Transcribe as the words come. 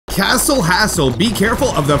Castle Hassle. Be careful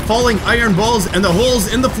of the falling iron balls and the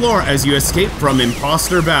holes in the floor as you escape from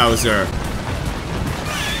Imposter Bowser.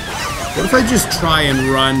 What if I just try and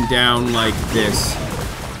run down like this?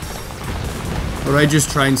 Or I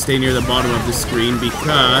just try and stay near the bottom of the screen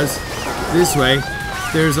because this way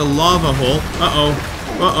there's a lava hole. Uh-oh.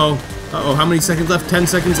 Uh-oh. Uh-oh. How many seconds left? 10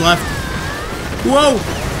 seconds left. Whoa!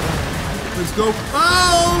 Let's go.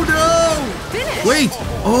 Oh, no! Finish. Wait.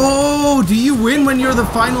 Oh, do you win when you're the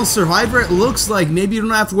final survivor? It looks like maybe you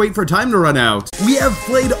don't have to wait for time to run out. We have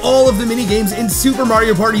played all of the mini games in Super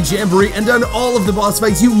Mario Party Jamboree and done all of the boss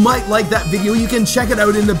fights. You might like that video. You can check it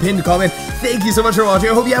out in the pinned comment. Thank you so much for watching.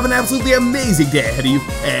 I hope you have an absolutely amazing day ahead of you.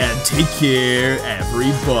 And take care,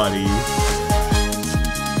 everybody.